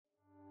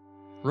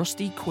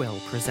Rusty Quill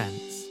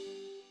presents.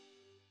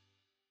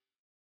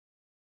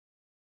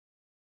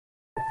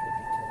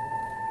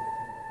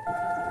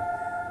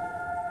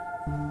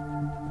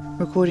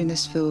 Recording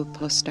this for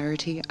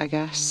posterity, I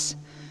guess.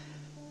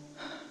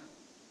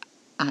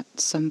 At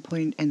some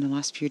point in the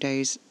last few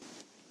days,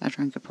 I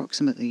drank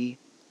approximately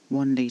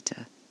 1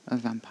 litre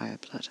of vampire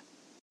blood,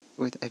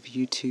 with a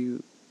view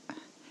to,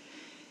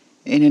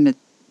 in an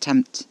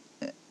attempt,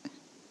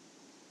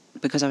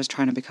 because I was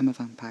trying to become a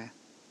vampire.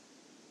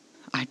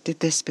 I did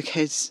this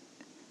because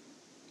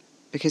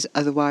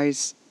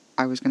otherwise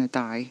I was going to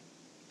die.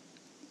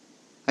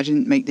 I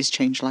didn't make this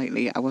change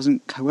lightly. I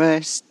wasn't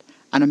coerced,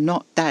 and I'm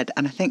not dead,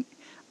 and I think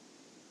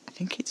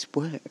it's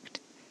worked.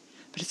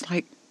 But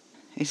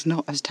it's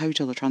not as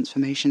total a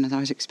transformation as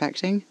I was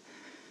expecting.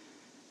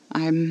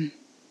 I'm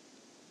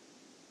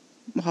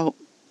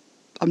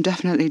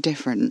definitely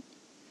different.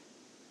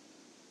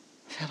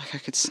 I feel like I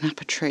could snap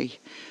a tree.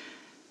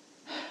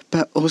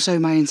 But also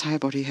my entire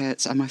body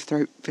hurts and my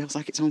throat feels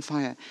like it's on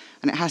fire.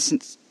 And it has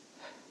since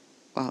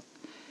I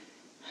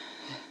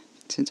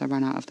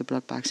ran out of the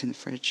blood bags in the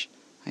fridge.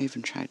 I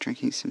even tried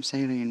drinking some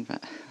saline,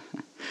 but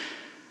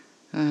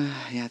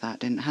that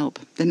didn't help.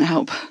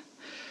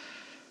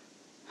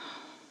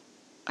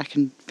 I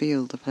can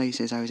feel the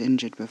places I was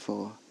injured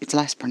before. It's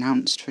less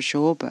pronounced for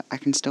sure, but I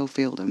can still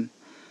feel them.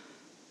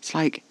 It's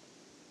like,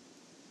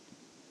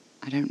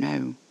 I don't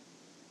know.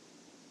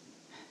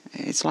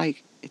 It's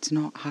like it's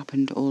not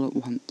happened all at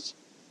once.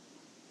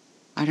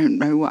 I don't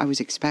know what I was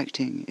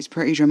expecting. It's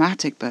pretty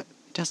dramatic, but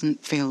it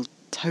doesn't feel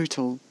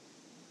total.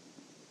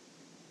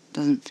 It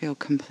doesn't feel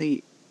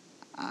complete.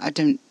 I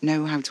don't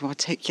know how to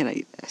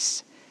articulate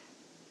this.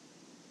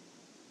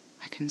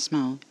 I can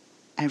smell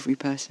every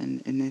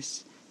person in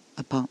this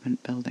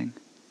apartment building.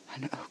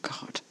 And oh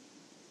God.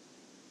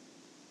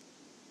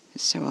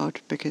 It's so odd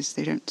because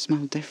they don't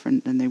smell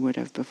different than they would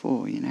have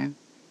before, you know?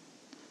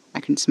 I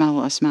can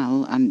smell a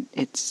smell and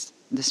it's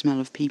the smell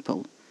of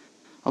people.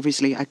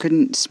 Obviously, I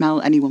couldn't smell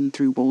anyone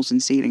through walls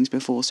and ceilings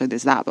before, so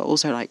there's that, but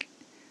also,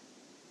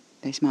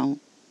 they smell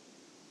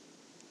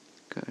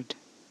good.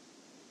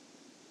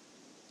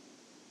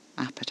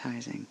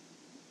 Appetizing.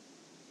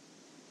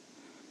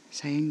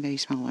 Saying they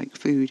smell like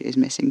food is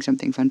missing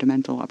something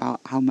fundamental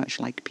about how much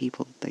like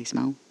people they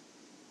smell.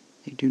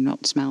 They do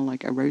not smell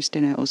like a roast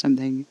dinner or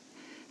something.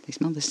 They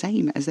smell the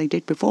same as they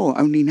did before,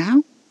 only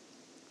now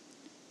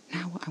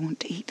I want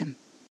to eat them.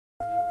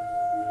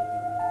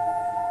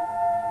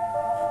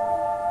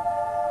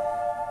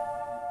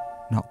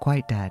 Not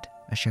Quite Dead,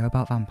 a show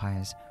about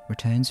vampires,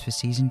 returns for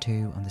Season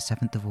 2 on the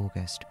 7th of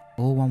August,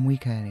 all 1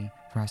 week early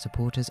for our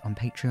supporters on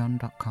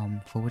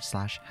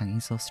patreon.com/Hanging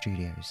Sloth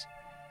Studios.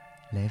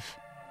 Live,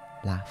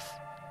 laugh,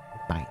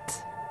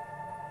 bite.